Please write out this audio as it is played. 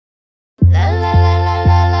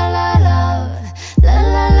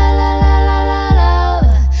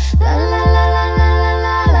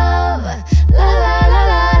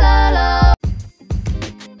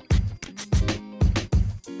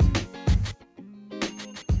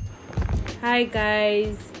Hi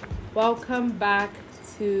guys, welcome back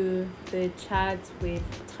to the chat with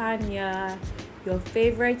Tanya, your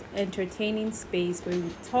favorite entertaining space where we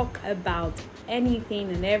talk about anything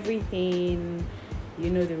and everything. You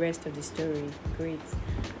know the rest of the story. Great.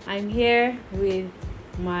 I'm here with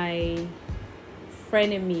my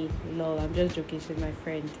frenemy. Lol, I'm just joking. She's my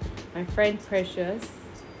friend. My friend Precious.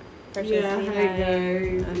 Precious, Yeah, hi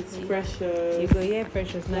guys, it's Precious. You go, yeah,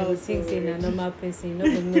 Precious. Now you think say na normal person.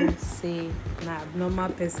 No, say na abnormal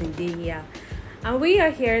person dey here. And we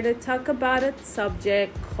are here to talk about a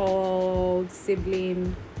subject called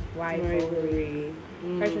sibling rivalry.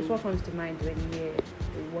 Precious, what comes to mind when you hear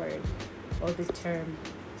the word or the term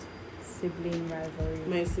sibling rivalry?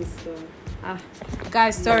 My sister.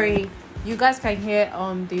 Guys, sorry. You guys can hear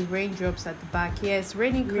the raindrops at the back. Yes,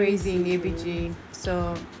 raining crazy in ABG.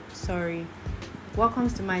 So sorry. What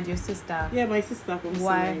comes to mind? Your sister? Yeah, my sister comes to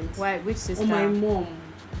mind. Why? Which sister? Oh, my mom.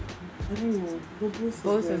 I don't know.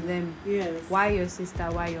 Both of them. Yes. Why your sister?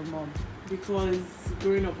 Why your mom? Because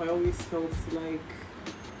growing up, I always felt like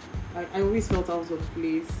I always felt out of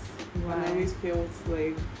place. Wow. And I always felt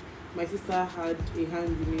like my sister had a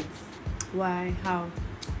hand in it. Why? How?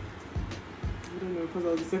 I don't know, because I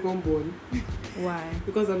was the second born. Why?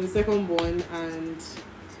 Because I'm the second born, and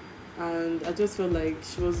I just felt like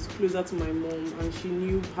she was closer to my mom and she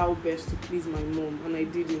knew how best to please my mom, and I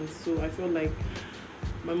didn't. So I felt like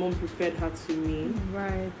my mom preferred her to me,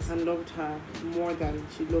 right, and loved her more than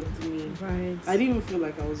she loved me. Right. I didn't even feel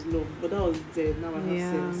like I was loved, but that was dead. Now I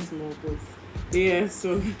have sense small, but yeah.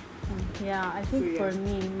 So yeah, I think for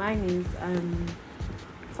me, mine is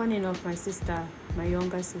funny enough, my sister, my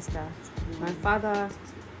younger sister, my father,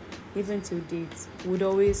 even to date, would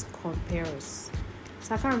always compare us.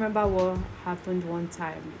 So I can't remember what happened one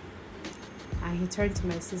time. And he turned to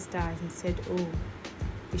my sister and he said, oh,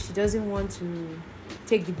 if she doesn't want to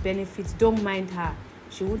take the benefits, don't mind her.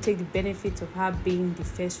 She won't take the benefits of her being the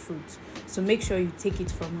first fruit. So make sure you take it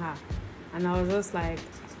from her. And I was just like,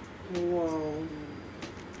 wow.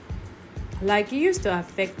 Like, it used to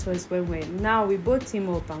affect us now we both team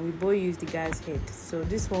up and we both use the guy's head. So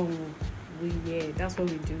this one, that's what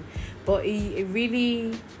we do. But it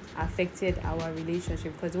really affected our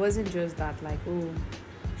relationship, because it wasn't just that, like, oh,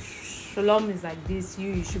 Shalom is like this,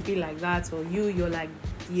 you should be like that, or you're like,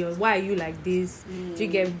 why are you like this? Do you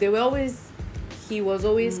get? He was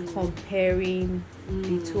always comparing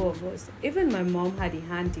the two of us. Even my mom had a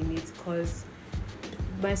hand in it, because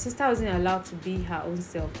my sister wasn't allowed to be her own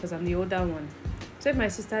self, because I'm the older one. So if my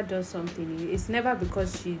sister does something, it's never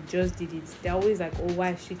because she just did it. They're always like, oh,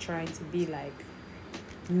 why is she trying to be like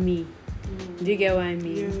me? Do you get what I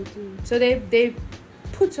mean? Yeah, I do. So they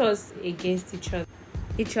put us against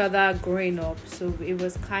each other growing up. So it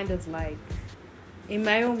was kind of like, in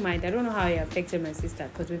my own mind, I don't know how it affected my sister,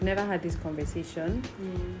 because we've never had this conversation.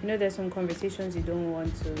 You know, there's some conversations you don't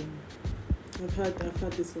want to. I've had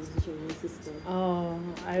this conversation with my sister. Oh,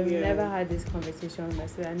 I've never had this conversation with my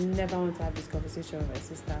sister. I never want to have this conversation with my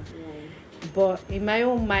sister. Yeah. But in my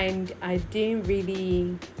own mind, I didn't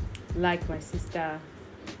really like my sister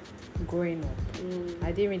growing up.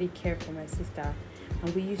 I didn't really care for my sister.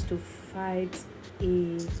 And we used to fight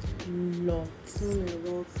a lot. Tell me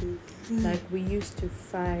about it. Like, we used to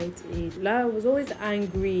fight I was always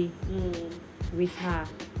angry with her.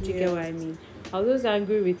 Do you get what I mean? I was always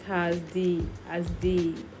angry with her as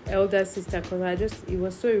the elder sister, because it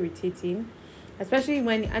was so irritating. Especially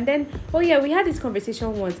we had this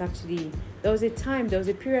conversation once, actually. There was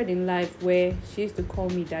a period in life where she used to call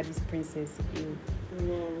me daddy's princess.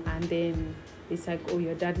 And then it's like, oh,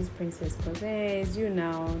 you're daddy's princess, because it's you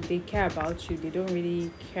now. They care about you. They don't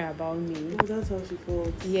really care about me. Oh, that's how she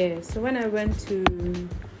felt. Yeah. So when I went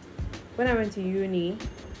to uni,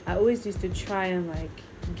 I always used to try and like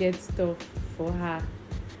get stuff for her,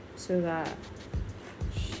 so that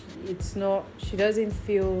she doesn't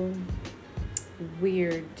feel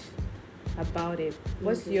weird about it.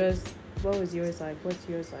 What's yours? What was yours like? What's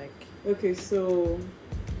yours like? Okay, so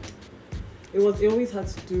it always had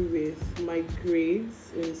to do with my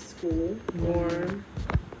grades in school, or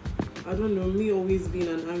I don't know, me always being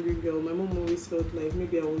an angry girl. My mom always felt like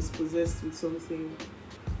maybe I was possessed with something,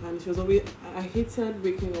 and she was always. I hated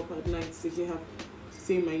waking up at night to hear her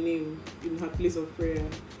say my name in her place of prayer.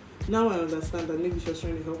 Now I understand that maybe she was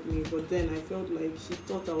trying to help me, but then I felt like she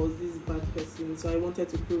thought I was this bad person, so I wanted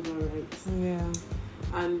to prove her right. Yeah.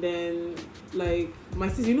 And then, like, my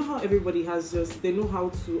sister, you know how everybody they know how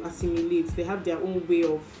to assimilate. They have their own way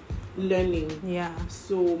of learning. Yeah.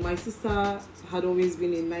 So my sister had always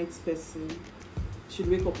been a night person. She'd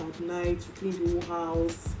wake up at night, she'd clean the whole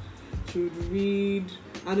house, she would read.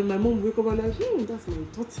 And then my mom would wake up and like, that's my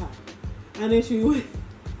daughter. And then she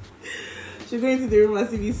she go into the room and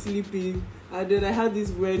see me sleeping, and then I had this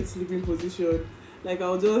weird sleeping position. Like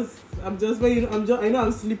I'm just when I know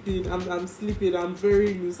I'm sleeping. I'm sleeping. I'm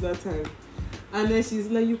very loose that time. And then she's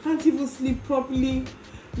like, you can't even sleep properly.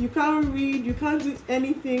 You can't read. You can't do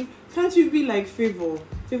anything. Can't you be like Favor?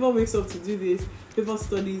 Favor wakes up to do this. Favor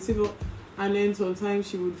studies. Favor, and then sometimes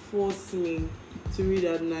she would force me to read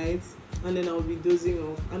at night, and then I would be dozing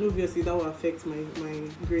off. And obviously that will affect my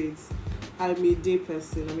grades. I'm a day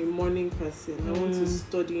person. I'm a morning person. I want to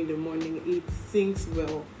study in the morning. It sinks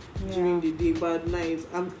well during the day, but at night,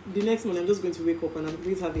 the next morning I'm just going to wake up and I'm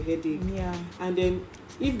going to have a headache. Yeah. And then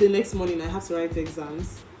if the next morning I have to write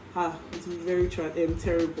exams, it's very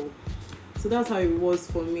terrible. So that's how it was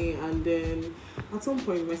for me. And then at some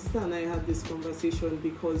point, my sister and I had this conversation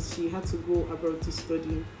because she had to go abroad to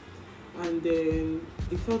study. And then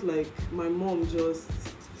it felt like my mom just,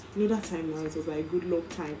 that time now, it was like good luck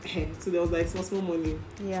time. So there was like small money.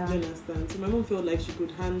 Yeah. Do you understand? So my mom felt like she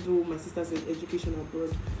could handle my sister's education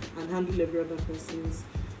abroad and handle every other person's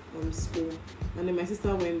school. And then my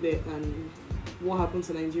sister went there, and what happened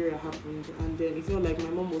to Nigeria happened. And then it felt like my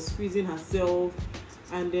mom was freezing herself.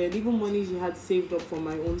 And then even money she had saved up for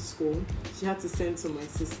my own school, she had to send to my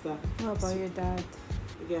sister. What about your dad?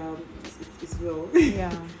 Yeah, it's well.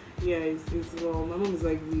 Yeah. Yeah, it's well. My mom is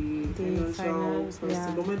like the financial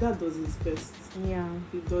person, but my dad does his best. Yeah.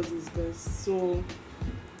 He does his best. So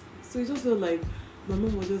it just felt like my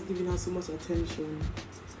mom was just giving her so much attention,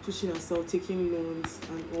 pushing herself, taking loans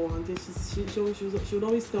and all. And then she would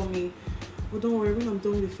always tell me, "Oh, don't worry, when I'm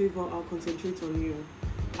done with Favor, I'll concentrate on you."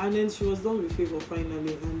 And then she was done with Favor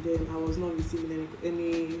finally, and then I was not receiving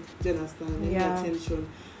any do you understand, any attention.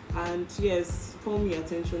 And yes, call me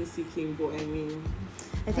attention seeking, but I mean,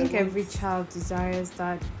 I think every child desires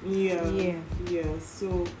that. Yeah.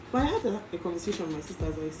 So, but I had a conversation with my sister,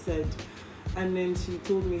 as I said, and then she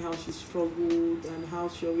told me how she struggled and how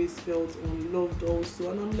she always felt unloved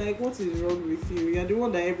also. And I'm like, what is wrong with you? You're the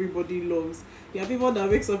one that everybody loves. You're people that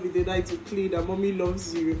wakes up in the night to clean, that mommy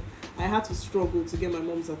loves you. I had to struggle to get my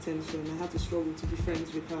mom's attention. I had to struggle to be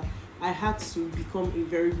friends with her. I had to become a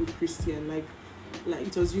very good Christian. Like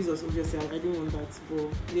it was Jesus, obviously. I didn't want that,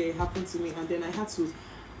 but yeah, it happened to me. And then I had to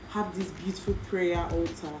have this beautiful prayer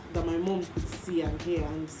altar that my mom could see and hear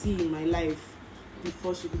and see in my life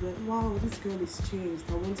before she could be like, wow, this girl is changed.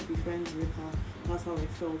 I want to be friends with her. That's how I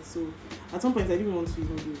felt. So at some point, I didn't want to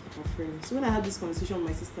even be her friend. So when I had this conversation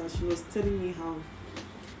with my sister, she was telling me how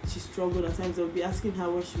she struggled at times. I would be asking her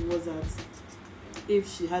where she was at, if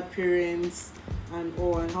she had parents and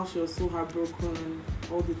all, and how she was so heartbroken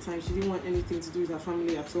all the time. She didn't want anything to do with her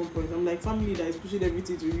family at some point. I'm like, family that is pushing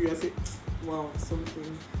everything to you. I said, wow,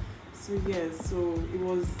 something. So so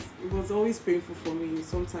it was always painful for me.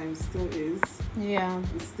 Sometimes still is. Yeah.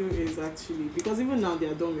 It still is actually, because even now they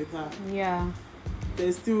are done with her. Yeah.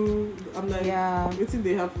 There's still, I'm like, what did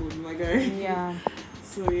they happen, my guy? Yeah.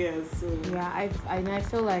 So. Yeah, I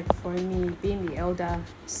feel like for me, being the elder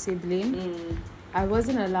sibling, I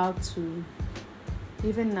wasn't allowed to,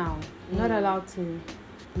 even now, not allowed to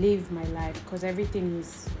live my life because everything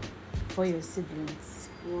is for your siblings.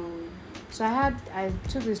 Wow. So I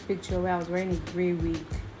took this picture where I was wearing a grey wig.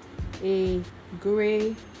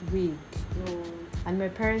 And my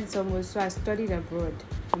parents so I studied abroad,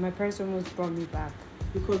 and my parents almost brought me back.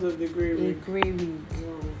 Because of the grey wig? A grey wig.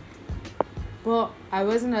 Wow. But I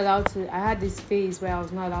wasn't allowed to, I had this phase where I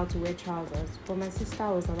was not allowed to wear trousers, but my sister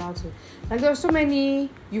was allowed to. Like, there were so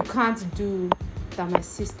many you can't do that my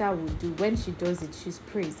sister would do. When she does it, she's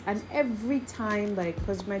praised. And every time, like,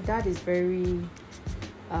 because my dad is very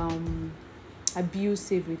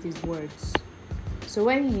abusive with his words. So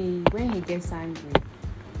when he gets angry,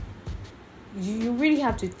 you really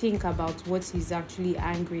have to think about what he's actually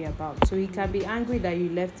angry about. So he can be angry that you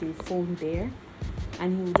left your phone there,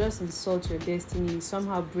 and he will just insult your destiny,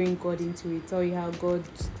 somehow bring God into it, tell you how God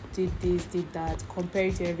did this, did that, compare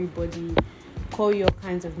it to everybody, call you all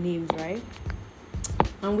kinds of names, right?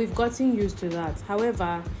 And we've gotten used to that.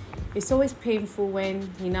 However, it's always painful when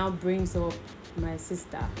he now brings up my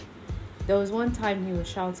sister. There was one time he was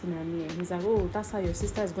shouting at me, and he's like, oh, that's how your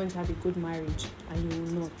sister is going to have a good marriage, and you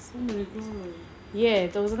will not. Oh my God. Yeah,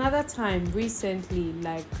 there was another time recently,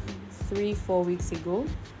 like 3-4 weeks ago.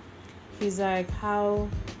 He's like, how,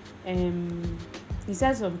 he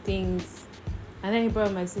said some things, and then he brought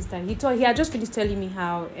up my sister. He had just finished telling me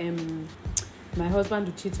how, my husband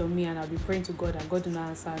would cheat on me, and I'll be praying to God, and God will not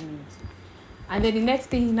answer me. And then the next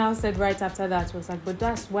thing he now said right after that was like, but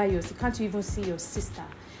that's why can't you even see your sister?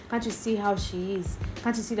 Can't you see how she is?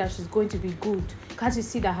 Can't you see that she's going to be good? Can't you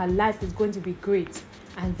see that her life is going to be great?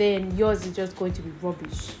 And then yours is just going to be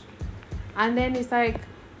rubbish. And then it's like,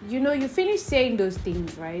 you finish saying those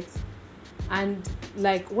things, right? And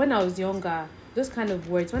like when I was younger, those kind of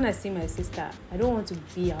words, when I see my sister, I don't want to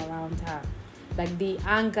be around her. Like the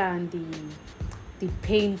anger and the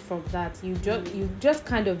pain from that, you just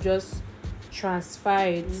kind of just transfer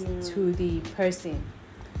it to the person.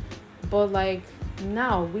 But like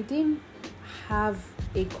now, we didn't have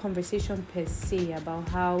a conversation per se about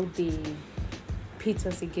how they pit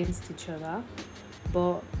us against each other.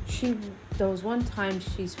 But there was one time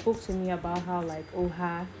she spoke to me about how like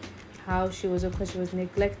how she was, of course, she was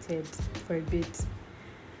neglected for a bit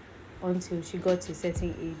until she got to a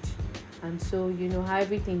certain age. And so, how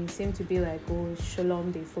everything seemed to be like, oh,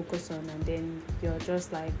 shalom, they focus on, and then you're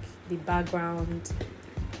just like the background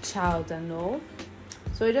child and all.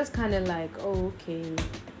 So it just kind of like, oh, okay.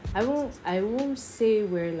 I won't say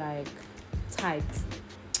we're like tight,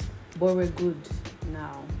 but we're good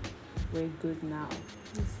now. We're good now.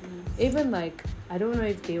 Even like, I don't know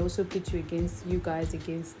if they also pit you guys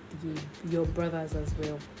against your brothers as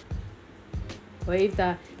well. Or if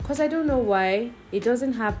that, because I don't know why it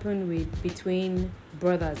doesn't happen between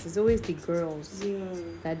brothers. It's always the girls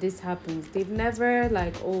that this happens. They've never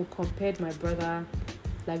like, oh, compared my brother,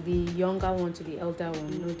 like the younger one to the elder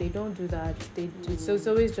one. No, they don't do that. So it's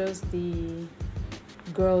always just the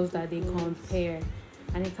girls that they compare,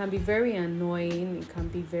 and it can be very annoying. It can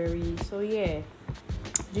be very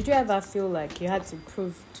Did you ever feel like you had to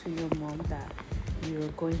prove to your mom that you're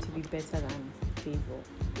going to be better than Favor?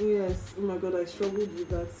 Yes. Oh my God, I struggled with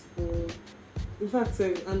that in fact,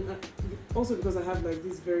 and also because I have like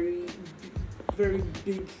this very, very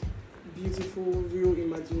big, beautiful, real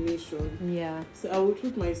imagination. Yeah. So I would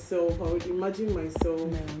imagine myself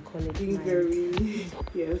being very,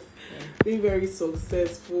 being very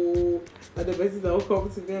successful. And the person that will come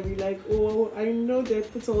to me and be like, oh, I know they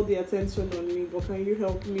put all the attention on me, but can you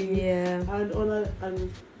help me? Yeah. And all that,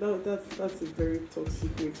 and that's a very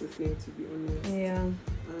toxic way to think, to be honest. Yeah.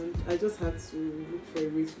 And I just had to look for a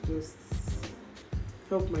way to just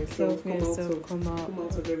help myself come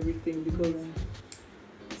out of everything, because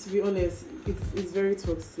to be honest, it's very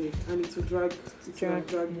toxic, and it will drag you down.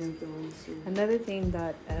 So. Another thing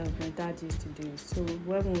that my dad used to do, so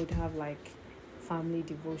when we would have like family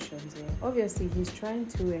devotions, obviously he's trying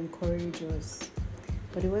to encourage us,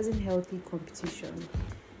 but it wasn't healthy competition.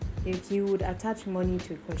 Like he would attach money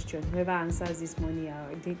to a question. Whoever answers this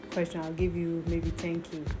question, I'll give you maybe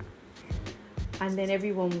 10K. And then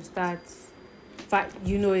everyone will start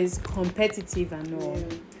is competitive and all.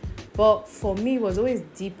 Yeah. But for me, it was always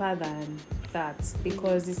deeper than that,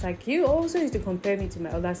 because it's like you also used to compare me to my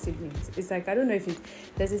other siblings. It's like, I don't know if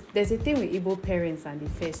there's a thing with Igbo parents and the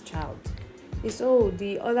first child. It's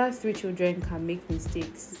the other 3 children can make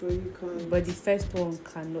mistakes, but the first one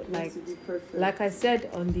cannot. Like I said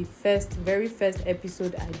on the very first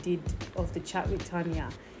episode I did of the chat with Tanya,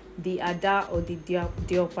 the Ada or the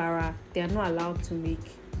Diopara, they are not allowed to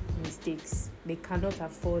make mistakes. They cannot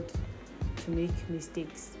afford to make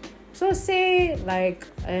mistakes. So say like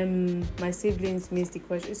my siblings miss the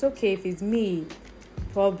question. It's okay if it's me,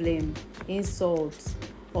 problem, insult,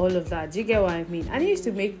 all of that. Do you get what I mean? And it used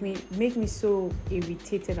to make me so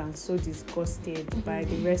irritated and so disgusted by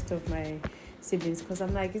the rest of my siblings, because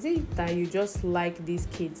I'm like, is it that you just like these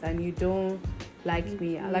kids and you don't like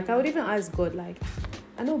me? Like I would even ask God, like,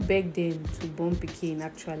 I don't beg them to born Pekin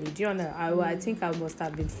actually. Do you understand? I think I must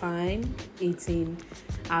have been fine eating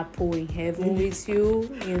apple in heaven with you,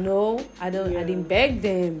 I didn't beg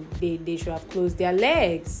them. They should have closed their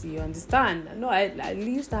legs, you understand? No, I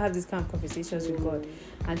used to have these kind of conversations with God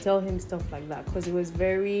and tell him stuff like that, because it was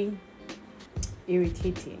very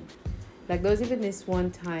irritating. Like there was even this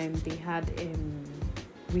one time we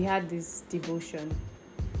had this devotion.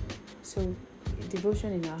 So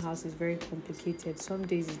devotion in our house is very complicated. Some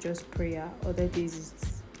days it's just prayer, other days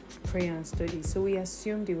it's prayer and study. So we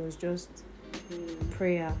assumed it was just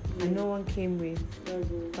prayer, and no one came with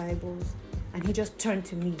Bibles. And he just turned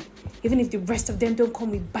to me. Even if the rest of them don't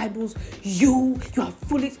come with Bibles, you are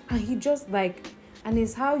foolish. And he just and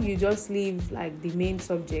it's how you just leave like the main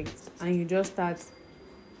subject and you just start.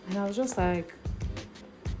 And I was just like,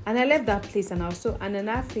 and I left that place, and and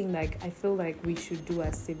another thing like I feel like we should do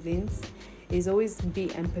as siblings is always be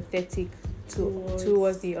empathetic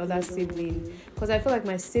towards the other sibling, because I feel like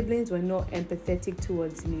my siblings were not empathetic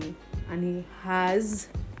towards me, and it has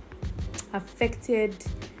affected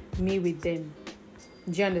me with them.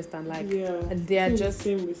 Do you understand? Like they are just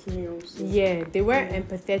same with me also. Yeah, they were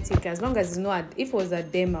empathetic. As long as it's not, if it was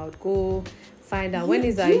at them, I would go find out. When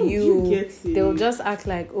it's you get it. they'll just act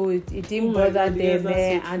like, oh, it didn't my bother God, yes, them,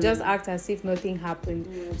 that's so and true. just act as if nothing happened.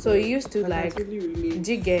 Yeah, So it used to I like, can totally relate.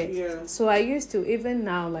 do you get? Yeah. So I used to, even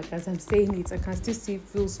now, like as I'm saying it, I can still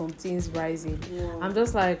feel some things rising. Wow. I'm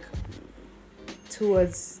just like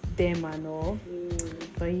towards them and all.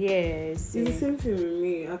 But It's yes, the same thing with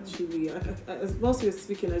me actually. Whilst we were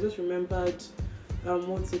speaking, I just remembered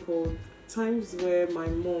what's it called? Times where my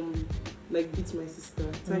mom like beats my sister.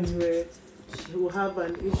 Times where she will have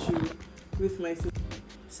an issue with my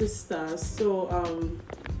sister. So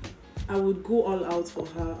I would go all out for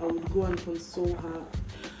her. I would go and console her.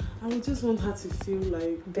 I would just want her to feel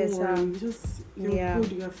like, don't better. worry, you're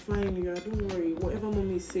good, you're fine, don't worry. Whatever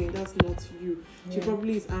mommy is saying, that's not you. She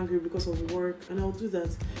probably is angry because of work, and I'll do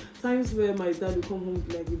that. Times where my dad will come home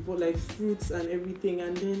like, we bought like fruits and everything,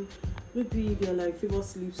 and then maybe they're like, Favor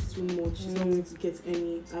sleeps too much, she's not going to get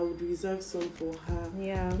any. I would reserve some for her.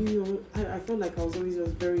 Yeah. You know, I felt like I was always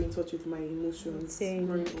just very in touch with my emotions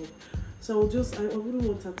growing up. So I wouldn't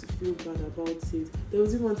want her to feel bad about it. There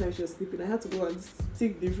was even one time she was sleeping, I had to go and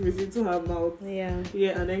stick the fruit into her mouth. Yeah.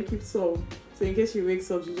 Yeah, and then keep some. So in case she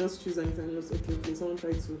wakes up, she just chews and knows, okay, someone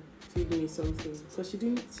tried to feed me something. Because she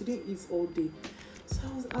didn't eat all day. So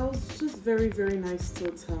I was just very, very nice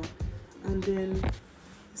towards her. And then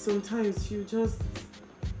sometimes she just,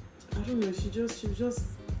 I don't know, she just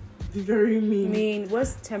be very mean.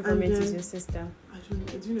 What's temperament is your sister?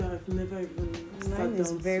 Do you know, I've never even Mine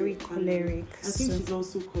is very choleric. I think she's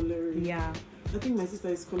also choleric. Yeah. I think my sister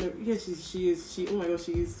is choleric. Yeah, she is. Oh my God,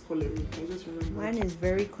 she is choleric. I just remember. Mine is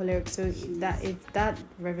very choleric. So that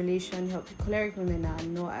revelation helped. Choleric women are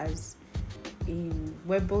not as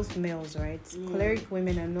we're both males, right? Yeah. Choleric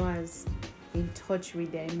women are not as in touch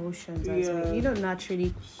with their emotions as well. You know,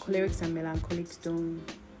 naturally, cholerics and melancholics don't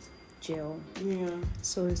gel. Yeah.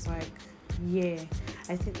 So it's like, yeah,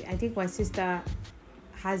 I think my sister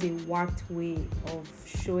has a warped way of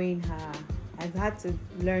showing her. I've had to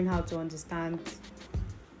learn how to understand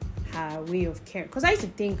her way of caring. Because I used to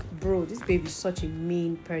think, bro, this baby is such a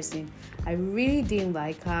mean person. I really didn't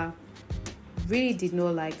like her. Really did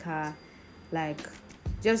not like her. Like,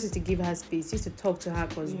 just used to give her space. Used to talk to her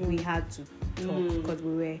because we had to talk. Because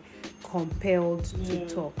we were compelled to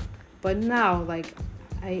talk. But now, like,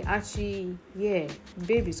 I actually,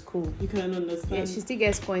 babe is cool. You can understand. Yeah, she still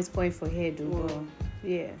gets points for her, though. Wow. But,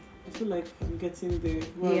 yeah. I feel like I'm getting there.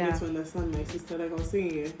 Well, I get to understand my sister. Like I was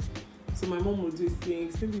saying, so my mom would do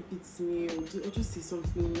things, maybe beats me or just say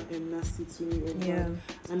something nasty to me or bad.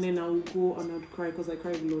 And then I would go and I'd cry because I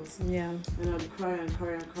cry a lot. Yeah. And I'd cry and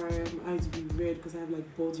cry and cry. My eyes would be red because I have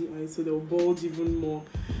like bulgy eyes, so they'll bulge even more.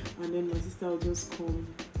 And then my sister would just come,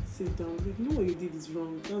 sit down, like, you know what you did is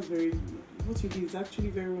wrong. What you did is actually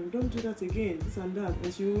very wrong. Don't do that again, this and that.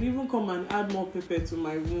 And she would even come and add more pepper to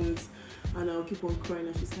my wounds. And I'll keep on crying.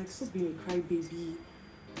 And she's like, stop being a crybaby.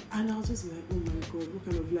 And I'll just be like, oh my God, what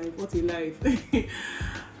kind of life? What a life.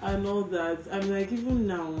 And all that. I'm like, even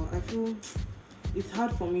now, I feel it's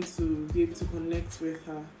hard for me to be able to connect with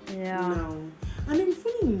her now. And then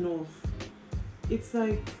funny enough, it's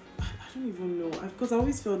like, I don't even know. Because I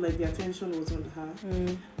always felt like the attention was on her.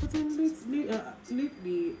 But then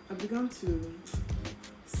lately, I began to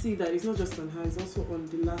see that it's not just on her, it's also on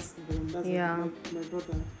the last one. That's like my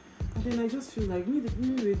brother. And then I just feel like,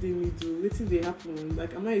 what till they happen?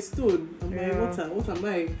 Like, am I a stone? Am I water? What am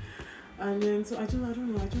I? And then, so I don't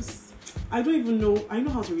know. I don't even know. I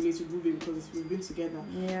know how to relate to Ruby because we've been together.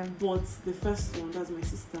 Yeah. But the first one, that's my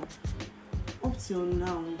sister. Up till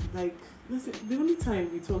now, like, the only time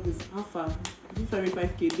we talk is how far? Do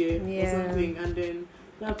 5K there or something. And then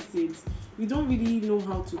that's it. We don't really know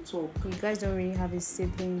how to talk. You guys don't really have a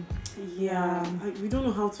sibling. Yeah. We don't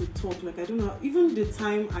know how to talk. Like, I don't know. Even the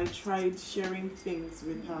time I tried sharing things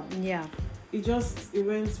with her. Yeah. It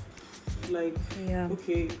went like,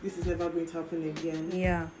 okay, this is never going to happen again.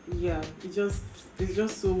 Yeah. Yeah. It's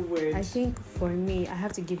just so weird. I think for me, I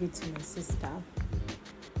have to give it to my sister.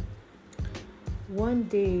 One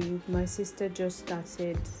day, my sister just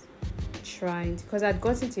started trying, because I'd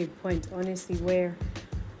gotten to a point, honestly, where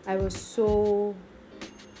I was so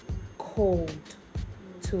cold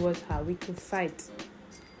towards her. We could fight.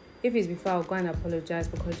 If it's before, I'll go and apologize,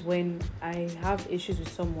 because when I have issues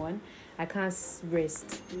with someone, I can't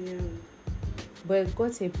rest. Yeah. But it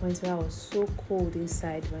got to a point where I was so cold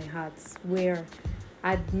inside my heart, where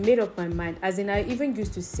I'd made up my mind. As in, I even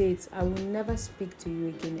used to say it, I will never speak to you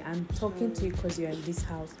again. I'm talking to you because you're in this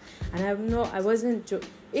house. And I wasn't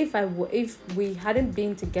if we hadn't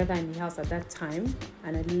been together in the house at that time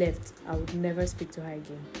and I left, I would never speak to her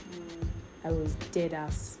again. I was dead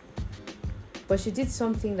ass. But she did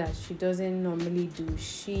something that she doesn't normally do.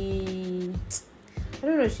 She I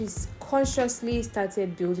don't know, she's consciously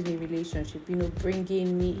started building a relationship,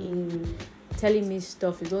 bringing me in, telling me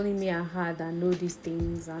stuff. It's only me and her that know these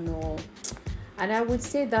things and all. And I would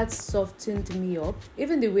say that softened me up.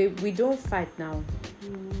 Even the way we don't fight now.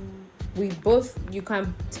 We both, you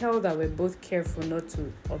can tell that we're both careful not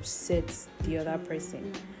to upset the other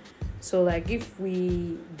person. So like if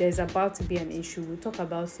there's about to be an issue, we'll talk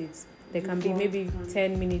about it. There can be maybe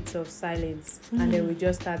 10 minutes of silence and then we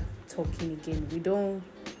just start talking again. We don't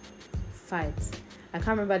fight. I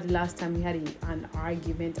can't remember the last time we had an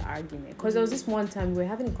argument. Because there was this one time we were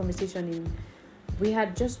having a conversation we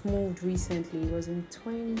had just moved recently. It was in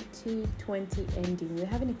 2020 ending. We were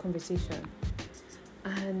having a conversation.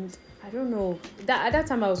 And I don't know. At that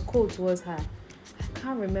time I was cold towards her. I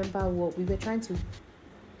can't remember what. We were trying to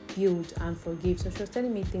build and forgive. So she was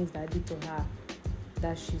telling me things that I did to her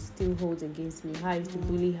that she still holds against me. How I used to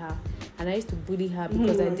bully her. And I used to bully her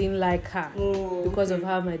because I didn't like her. Because of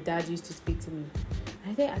how my dad used to speak to me.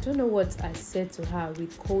 I don't know what I said to her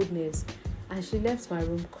with coldness. And she left my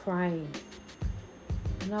room crying.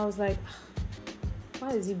 And I was like,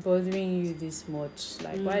 why is it bothering you this much?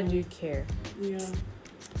 Like, why do you care? Yeah.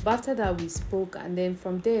 But after that, we spoke. And then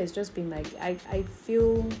from there, it's just been like, I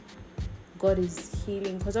feel God is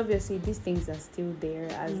healing, because obviously these things are still there.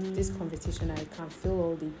 As this conversation, I can feel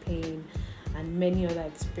all the pain and many other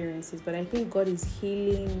experiences, but I think God is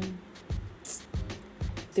healing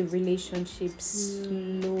the relationship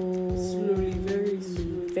slowly,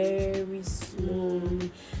 very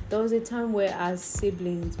slowly. There was a time where as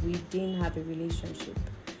siblings we didn't have a relationship,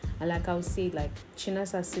 and like I would say, like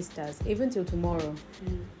Chinasa's sisters, even till tomorrow,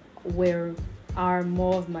 are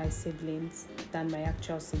more of my siblings than my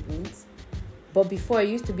actual siblings. But before, it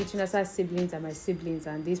used to be Chinasa's siblings and my siblings,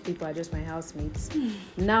 and these people are just my housemates.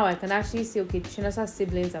 Now I can actually say, okay, Chinasa's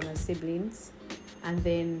siblings are my siblings, and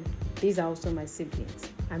then these are also my siblings.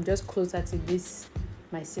 I'm just closer to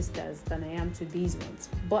my sisters than I am to these ones.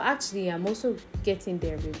 But actually, I'm also getting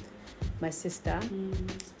there with my sister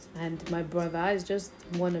and my brother. Is just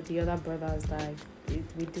one of the other brothers that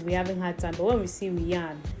we haven't had time, but when we see, we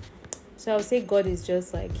yarn. So I would say God is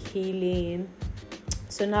just like healing.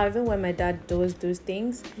 So now even when my dad does those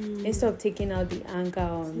things, instead of taking out the anger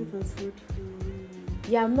on...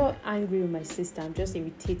 Yeah, I'm not angry with my sister. I'm just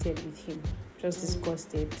irritated with him. Just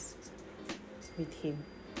disgusted with him.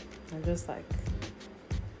 I'm just like,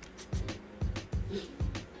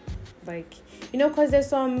 because there's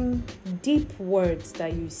some deep words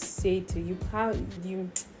that you say to you.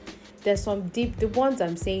 There's some deep, the ones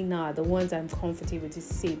I'm saying now are the ones I'm comfortable to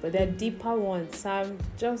say, but there are deeper ones. I'm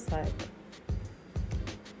just like,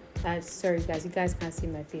 sorry guys, you guys can't see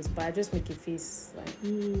my face, but I just make a face like,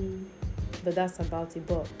 but that's about it.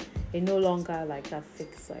 But it no longer like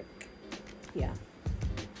affects, like, yeah.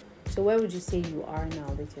 So where would you say you are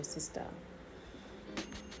now with your sister?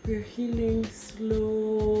 We're healing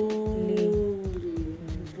slowly,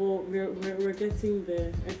 but we're getting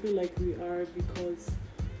there. I feel like we are, because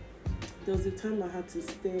there was a time I had to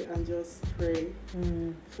stay and just pray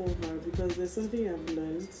for her, because there's something I've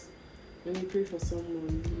learned. When you pray for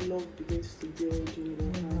someone, love begins to build in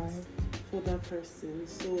your heart for that person.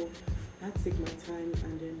 So I had to take my time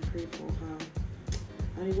and then pray for her.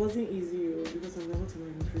 And it wasn't easy, because I'm like, what am I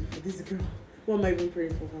even praying for this girl? What am I even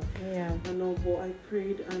praying for her? Yeah. I know, but I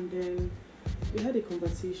prayed, and then we had a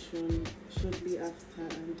conversation shortly after,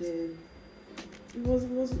 and then it was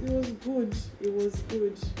good. It was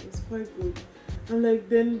good. It was quite good. And like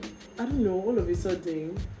then, I don't know, all of a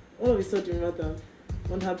sudden rather,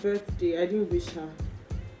 on her birthday, I didn't wish her.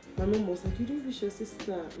 My mom was like, you didn't wish your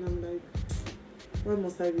sister? And I'm like, why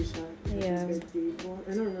must I wish her? Yeah. Birthday?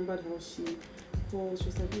 But I don't remember how she called. She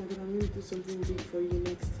was like, oh my God, I'm going to do something big for you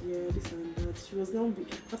next year, this and that. She was now,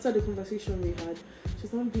 after the conversation we had, she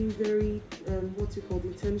was now being very,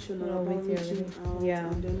 intentional about reaching out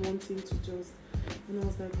and then wanting to just, and I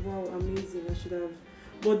was like, wow, amazing, I should have.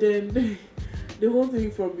 But then, the whole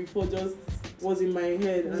thing from before just was in my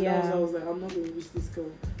head, and I was like, I'm not going to wish this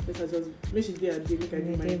girl. Let me she did a day, make I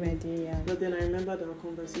do my day. But then I remembered our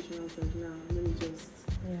conversation. I was like, nah, let me just.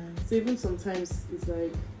 Yeah. So even sometimes it's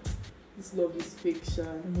like, this love is fake, Sha.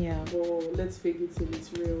 Yeah. But let's fake it till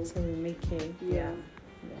it's real. So we make it. Yeah.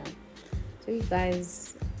 So you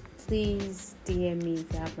guys, please DM me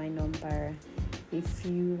if you have my number. If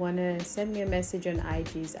you want to send me a message on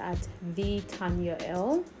IGs at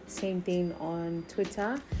 @TanyaL. Same thing on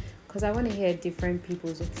Twitter. Because I want to hear different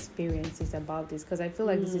people's experiences about this. Because I feel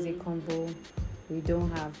like this is a combo we don't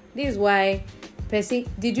have. This is why, Percy,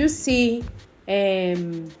 did you see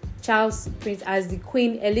Charles Prince, as the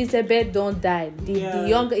Queen Elizabeth don't die.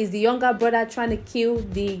 The younger brother trying to kill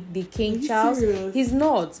the King Charles. Serious? He's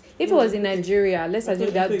not. If it was in Nigeria, let's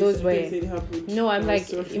assume that those were. No, I'm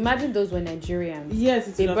like, imagine those were Nigerians.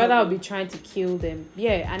 Yes, the brother will be trying to kill them.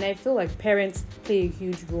 Yeah, and I feel like parents play a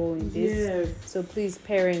huge role in this. Yes. So please,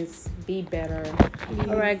 parents, be better. Please.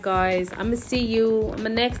 All right, guys, I'm gonna see you on the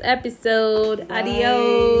next episode. Bye.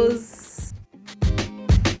 Adios.